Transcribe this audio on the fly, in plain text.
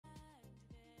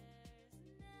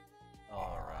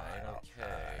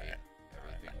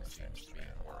seems to be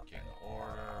in working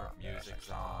order. Music's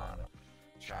on.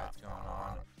 Chat's going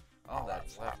on. All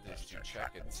that's left is to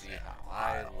check and see how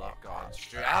I look on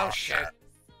stream. Oh shit!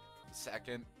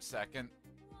 Second.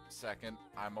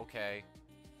 I'm okay.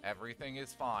 Everything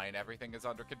is fine. Everything is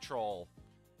under control.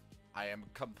 I am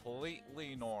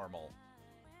completely normal.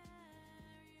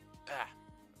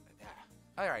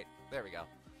 Alright, there we go.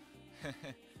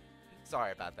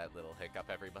 Sorry about that little hiccup,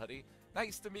 everybody.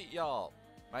 Nice to meet y'all.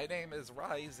 My name is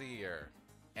Ryze,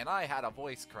 and I had a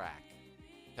voice crack,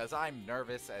 because I'm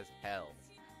nervous as hell.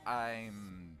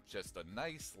 I'm just a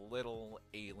nice little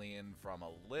alien from a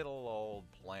little old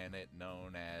planet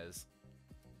known as...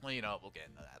 Well, you know, we'll get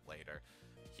into that later.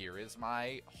 Here is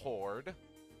my horde.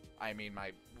 I mean,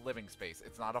 my living space.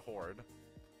 It's not a horde.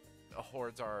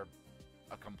 Hordes are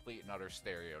a complete and utter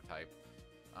stereotype.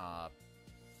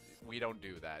 We don't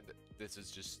do that. This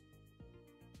is just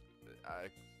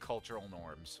cultural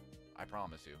norms. I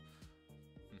promise you.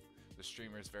 The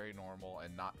streamer is very normal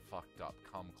and not fucked up.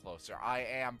 Come closer. I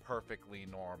am perfectly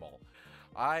normal.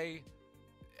 I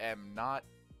am not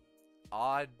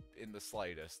odd in the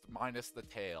slightest, minus the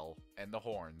tail and the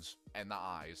horns and the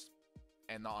eyes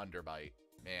and the underbite.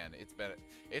 Man,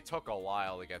 it took a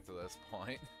while to get to this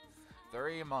point.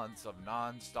 3 months of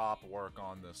non-stop work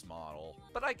on this model.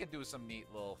 But I can do some neat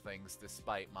little things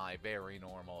despite my very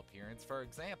normal appearance. For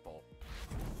example,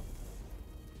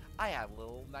 I have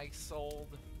little nice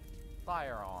old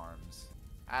firearms.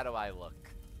 How do I look?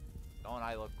 Don't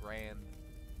I look grand?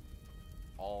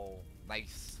 All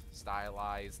nice,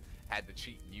 stylized. Had to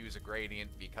cheat and use a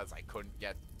gradient because I couldn't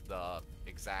get the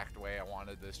exact way I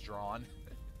wanted this drawn.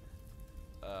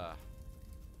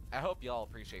 I hope y'all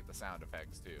appreciate the sound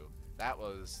effects too. That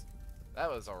was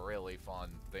a really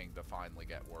fun thing to finally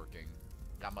get working.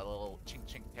 Got my little chink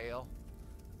chink tail,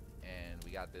 and we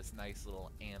got this nice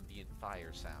little ambient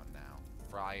fire sound now.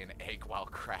 Fry an egg while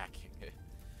cracking it.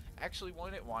 Actually,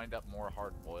 wouldn't it wind up more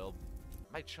hard-boiled?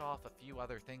 Might show off a few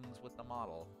other things with the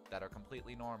model that are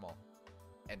completely normal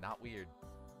and not weird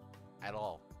at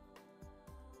all.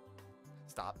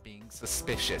 Stop being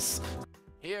suspicious.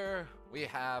 Here we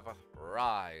have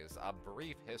Ryze, a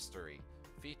brief history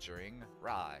featuring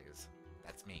Ryze.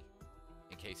 That's me,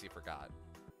 in case you forgot.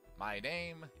 My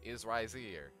name is Ryze,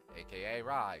 aka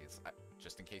Ryze,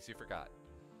 just in case you forgot.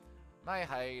 My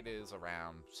height is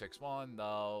around 6'1",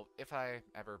 though if I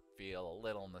ever feel a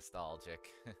little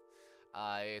nostalgic,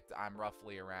 I'm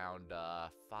roughly around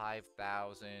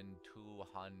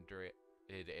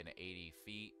 5,280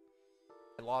 feet.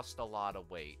 I lost a lot of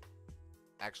weight.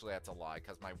 Actually, that's a lie,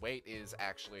 because my weight is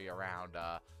actually around,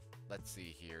 let's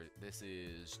see here. This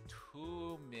is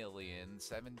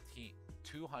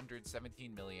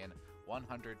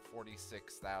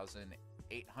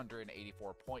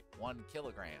 2,717,146,884.1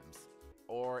 kilograms.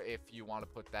 Or if you want to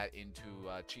put that into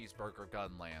cheeseburger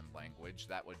gunland language,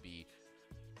 that would be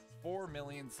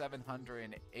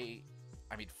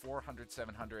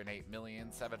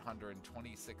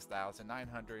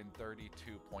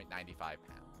 4,708,726,932.95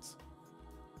 pounds.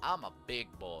 I'm a big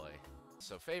boy.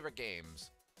 So favorite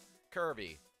games.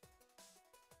 Kirby.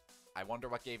 I wonder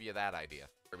what gave you that idea.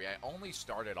 Kirby, I only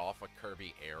started off with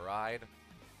Kirby Air Ride,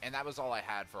 and that was all I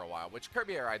had for a while, which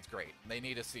Kirby Air Ride's great. They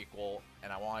need a sequel,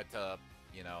 and I wanted to,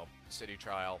 you know, City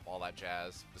Trial, all that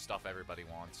jazz, the stuff everybody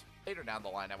wants. Later down the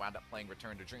line, I wound up playing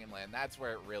Return to Dreamland. That's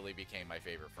where it really became my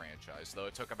favorite franchise, though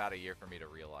it took about a year for me to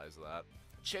realize that.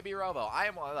 Chibi Robo. I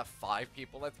am one of the 5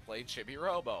 people that's played Chibi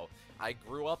Robo. I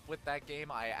grew up with that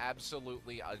game. I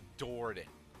absolutely adored it.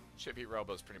 Chibi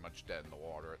Robo's pretty much dead in the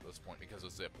water at this point because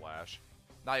of Ziplash.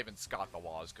 Not even Scott the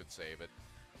Woz could save it.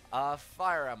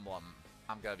 Fire Emblem.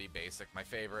 I'm gonna be basic. My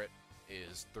favorite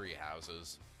is Three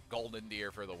Houses. Golden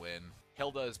Deer for the win.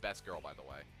 Hilda is best girl, by the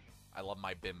way. I love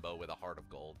my bimbo with a heart of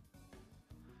gold.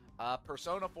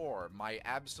 Persona 4. My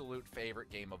absolute favorite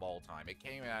game of all time. It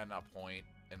came at a point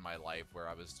in my life where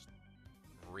I was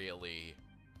really,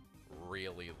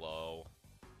 really low,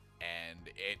 and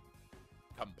it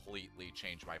completely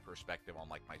changed my perspective on,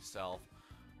 like, myself,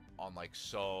 on, like,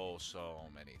 so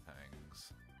many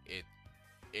things. It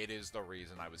is the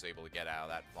reason I was able to get out of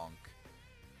that funk,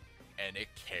 and it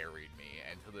carried me,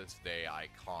 and to this day, I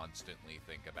constantly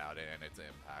think about it and its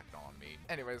impact on me.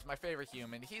 Anyways, my favorite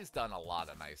human, he's done a lot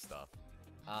of nice stuff.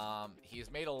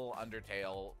 He's made a little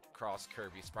Undertale cross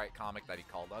Kirby sprite comic that he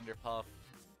called Underpuff.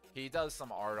 He does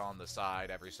some art on the side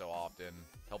every so often.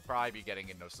 He'll probably be getting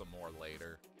into some more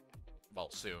later. Well,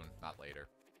 soon, not later.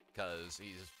 Because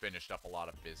he's finished up a lot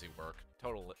of busy work.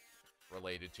 Totally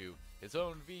related to his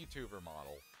own Vtuber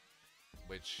model.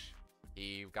 Which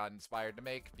he got inspired to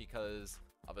make because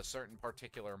of a certain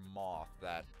particular moth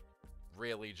that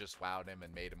really just wowed him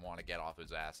and made him want to get off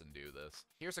his ass and do this.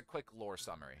 Here's a quick lore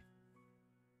summary.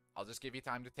 I'll just give you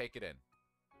time to take it in.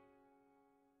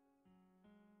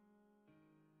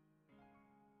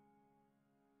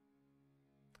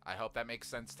 I hope that makes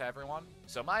sense to everyone.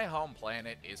 So my home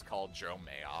planet is called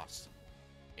Dromeos.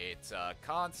 It's a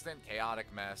constant chaotic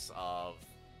mess of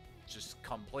just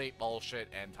complete bullshit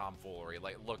and tomfoolery.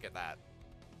 Like, look at that.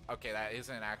 Okay, that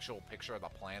isn't an actual picture of the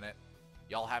planet.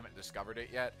 Y'all haven't discovered it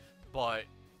yet, but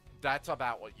that's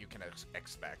about what you can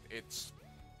expect. It's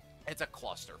a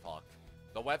clusterfuck.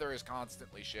 The weather is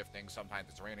constantly shifting. Sometimes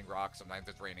it's raining rocks, sometimes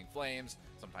it's raining flames,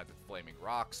 sometimes it's flaming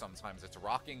rocks, sometimes it's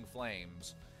rocking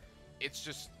flames. It's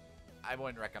just, I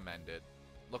wouldn't recommend it.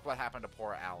 Look what happened to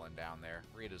poor Alan down there.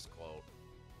 Read his quote.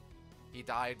 He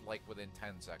died, like, within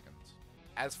 10 seconds.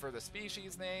 As for the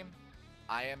species name,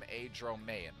 I am a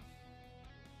Dromean.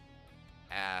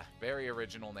 Very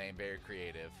original name, very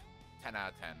creative. 10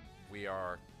 out of 10. We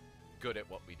are good at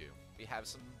what we do. We have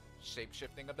some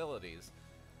shape-shifting abilities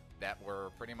that were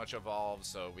pretty much evolved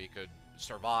so we could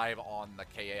survive on the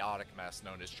chaotic mess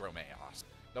known as Dromeos.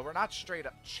 Though we're not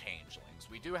straight-up changelings,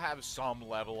 we do have some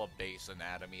level of base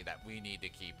anatomy that we need to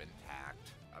keep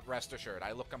intact. Rest assured,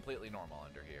 I look completely normal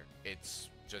under here. It's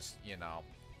just, you know,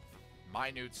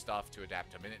 minute stuff to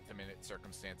adapt to minute-to-minute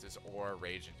circumstances or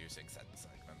rage-inducing sentence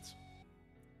segments.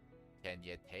 Can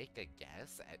you take a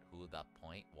guess at who the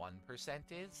 0.1%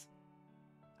 is?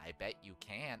 I bet you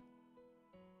can't.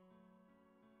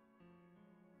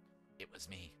 It was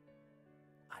me.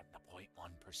 I'm the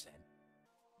 0.1%.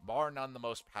 Bar none, the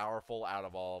most powerful out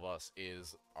of all of us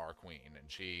is our queen, and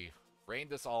she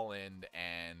reined us all in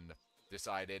and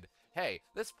decided, hey,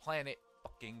 this planet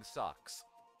fucking sucks.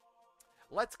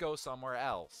 Let's go somewhere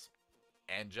else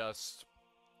and just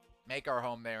make our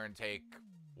home there and take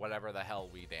whatever the hell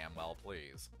we damn well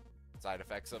please. Side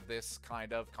effects of this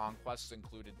kind of conquest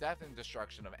included death and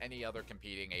destruction of any other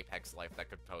competing apex life that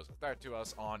could pose a threat to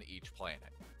us on each planet.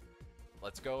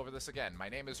 Let's go over this again. My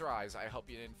name is Ryze. I hope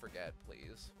you didn't forget,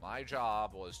 please. My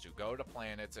job was to go to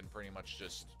planets and pretty much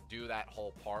just do that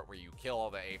whole part where you kill all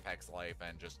the apex life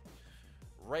and just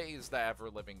raise the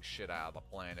ever-living shit out of the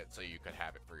planet so you could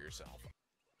have it for yourself.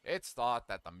 It's thought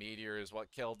that the meteor is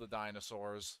what killed the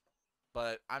dinosaurs,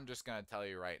 but I'm just gonna tell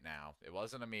you right now, it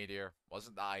wasn't a meteor,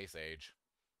 wasn't the Ice Age.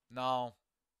 No.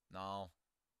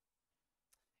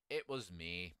 It was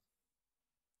me.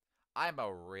 I'm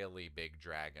a really big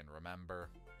dragon, remember?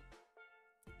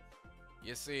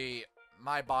 You see,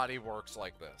 my body works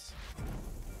like this.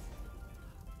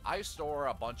 I store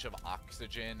a bunch of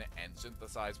oxygen and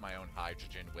synthesize my own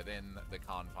hydrogen within the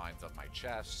confines of my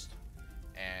chest,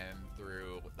 and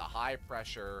through the high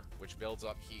pressure, which builds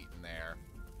up heat in there,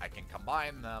 I can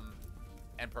combine them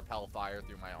and propel fire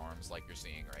through my arms like you're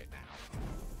seeing right now.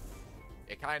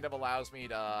 It kind of allows me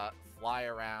to fly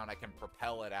around. I can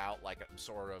propel it out like a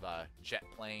sort of a jet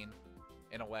plane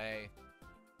in a way.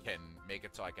 Can make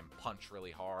it so I can punch really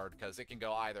hard because it can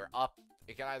go either up.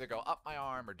 It can either go up my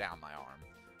arm or down my arm.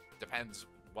 Depends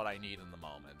what I need in the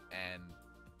moment. And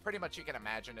pretty much you can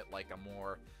imagine it like a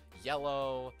more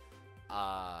yellow,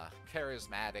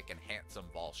 charismatic, and handsome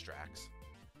Volstrax.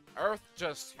 Earth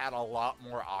just had a lot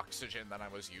more oxygen than I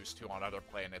was used to on other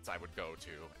planets I would go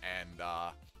to, and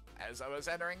as I was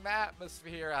entering the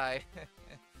atmosphere, I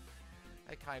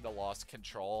kind of lost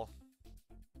control,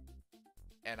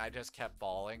 and I just kept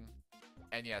falling.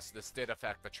 And yes, this did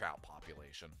affect the trout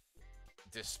population.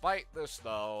 Despite this,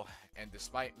 though, and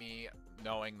despite me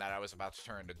knowing that I was about to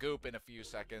turn to goop in a few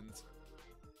seconds,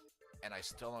 and I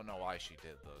still don't know why she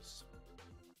did this,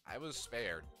 I was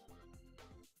spared.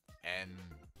 And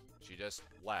she just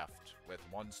left with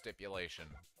one stipulation.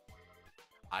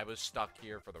 I was stuck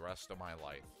here for the rest of my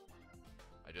life.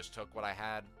 I just took what I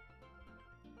had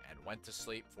and went to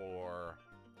sleep for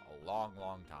a long,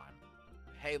 long time.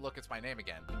 Hey, look, it's my name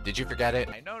again. Did you forget it?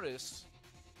 I noticed,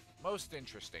 most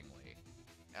interestingly,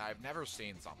 and I've never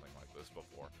seen something like this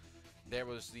before, there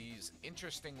was these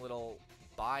interesting little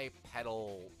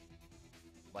bipedal,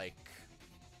 like,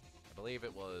 I believe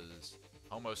it was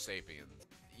Homo sapiens.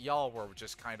 Y'all were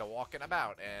just kind of walking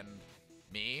about, and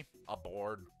me, a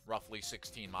bored, roughly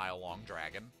 16-mile-long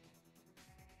dragon,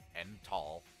 and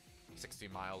tall,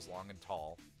 16 miles long and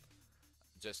tall,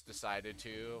 just decided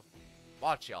to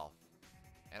watch y'all.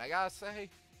 And I gotta say,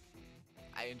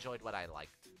 I enjoyed what I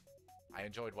liked. I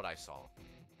enjoyed what I saw.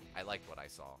 I liked what I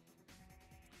saw.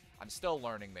 I'm still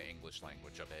learning the English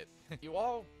language a bit. You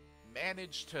all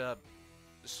managed to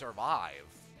survive.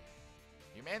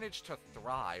 You managed to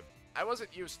thrive. I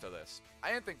wasn't used to this.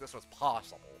 I didn't think this was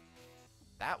possible.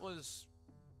 That was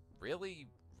really,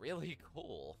 really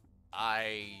cool.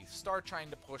 I start trying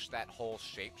to push that whole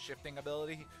shape-shifting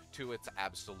ability to its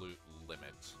absolute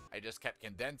limit. I just kept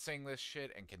condensing this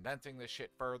shit and condensing this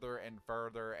shit further and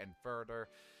further and further.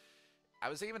 I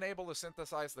was even able to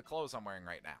synthesize the clothes I'm wearing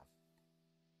right now.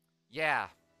 Yeah,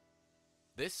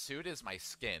 this suit is my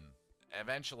skin.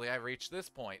 Eventually I reached this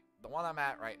point, the one I'm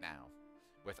at right now,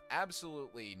 with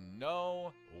absolutely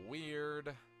no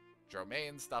weird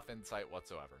Dromaean stuff in sight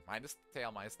whatsoever. Minus the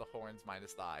tail, minus the horns,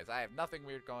 minus the eyes. I have nothing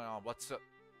weird going on whatsoever.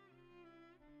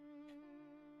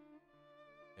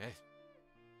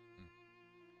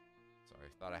 Sorry,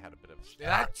 thought I had a bit of a...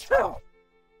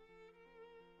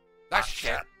 That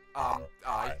shit!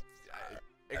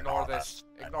 Ignore this.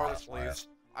 Ignore this, please.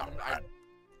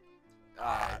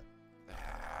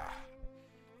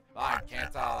 Fine,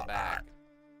 can't tell the bag.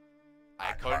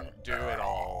 I couldn't do it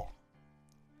all.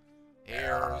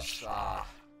 Here's,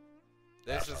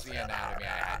 this is the anatomy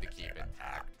I had to keep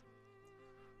intact.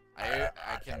 I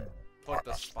can put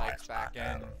the spikes back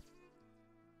in,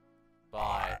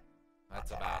 but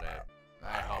that's about it.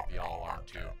 I hope y'all aren't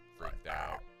too freaked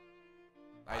out.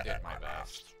 I did my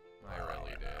best. I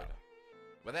really did.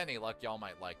 With any luck, y'all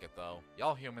might like it, though.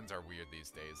 Y'all humans are weird these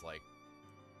days, like,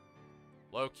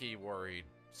 low-key worried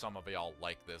some of y'all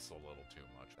like this a little too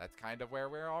much. That's kind of where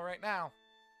we're all right now.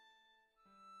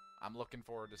 I'm looking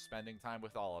forward to spending time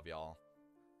with all of y'all.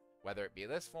 Whether it be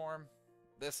this form,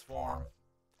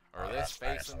 or this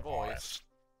face and voice,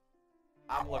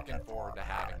 I'm looking forward to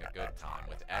having a good time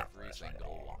with every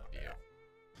single one of you.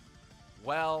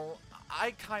 Well,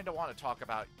 I kind of want to talk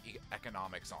about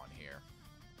economics on here.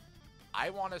 I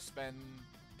want to spend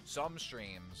some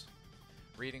streams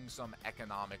reading some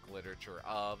economic literature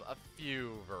of a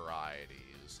few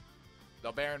varieties.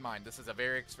 Though bear in mind, this is a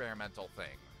very experimental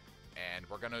thing, and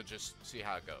we're gonna just see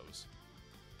how it goes.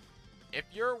 If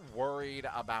you're worried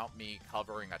about me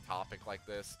covering a topic like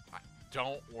this,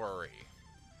 don't worry.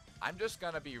 I'm just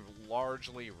gonna be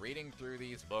largely reading through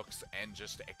these books and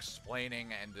just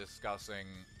explaining and discussing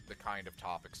the kind of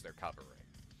topics they're covering.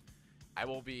 I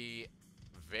will be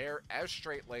as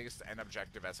straight-laced and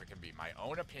objective as it can be. My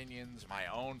own opinions, my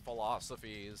own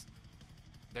philosophies,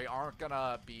 they aren't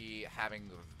gonna be having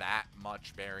that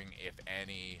much bearing, if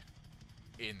any,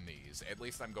 in these. At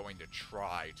least I'm going to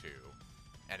try to.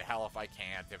 And hell, if I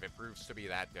can't, if it proves to be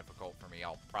that difficult for me,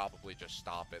 I'll probably just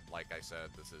stop it. Like I said,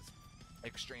 this is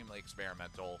extremely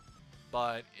experimental.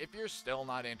 But if you're still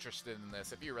not interested in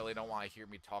this, if you really don't want to hear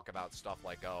me talk about stuff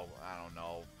like, oh, I don't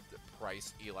know, the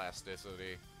price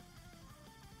elasticity,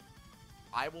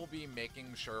 I will be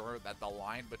making sure that the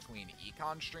line between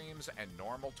econ streams and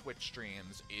normal Twitch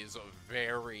streams is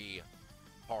very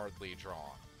hardly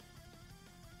drawn.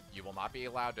 You will not be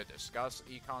allowed to discuss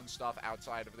econ stuff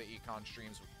outside of the econ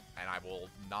streams, and I will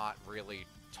not really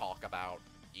talk about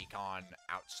econ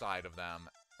outside of them,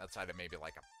 outside of maybe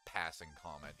like a passing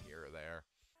comment here or there.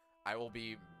 I will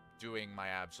be doing my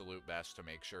absolute best to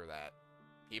make sure that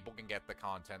people can get the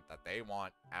content that they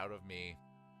want out of me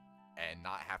and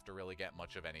not have to really get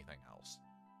much of anything else.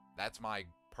 That's my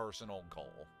personal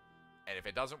goal. And if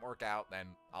it doesn't work out, then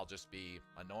I'll just be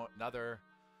another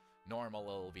normal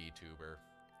little VTuber.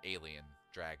 Alien,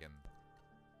 dragon,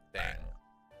 thing.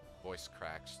 Voice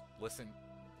cracks. Listen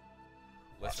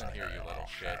here, you little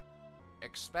shit.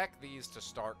 Expect these to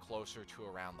start closer to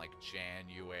around like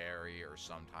January or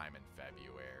sometime in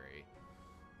February.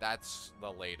 That's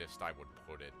the latest I would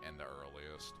put it, and the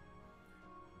earliest.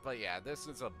 But yeah, this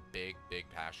is a big, big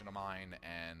passion of mine,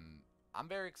 and I'm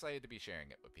very excited to be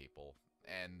sharing it with people.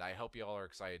 And I hope you all are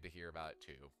excited to hear about it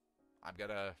too. I'm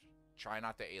gonna try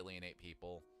not to alienate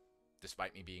people,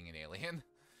 despite me being an alien.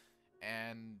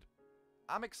 And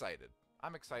I'm excited.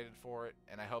 I'm excited for it,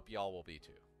 and I hope y'all will be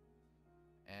too.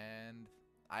 And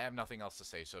I have nothing else to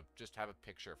say, so just have a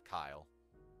picture of Kyle.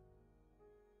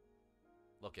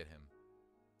 Look at him.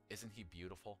 Isn't he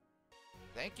beautiful?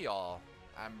 Thank you all.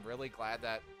 I'm really glad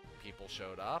that people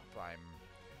showed up.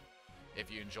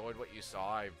 If you enjoyed what you saw,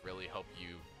 I really hope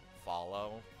you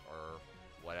follow or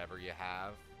whatever you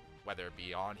have, whether it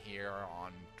be on here or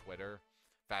on Twitter.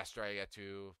 Faster I get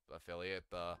to affiliate,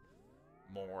 the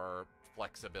more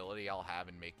flexibility I'll have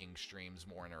in making streams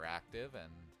more interactive,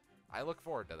 and I look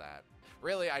forward to that.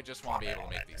 Really, I just want to be able to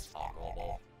make these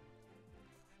toggleable.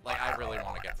 Like, I really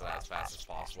want to get to that as fast as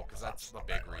possible, because that's the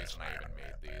big reason I even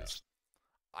made these.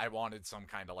 I wanted some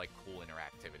kind of, like, cool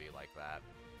interactivity like that.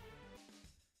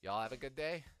 Y'all have a good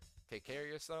day, take care of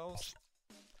yourselves,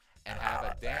 and have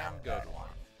a damn good one.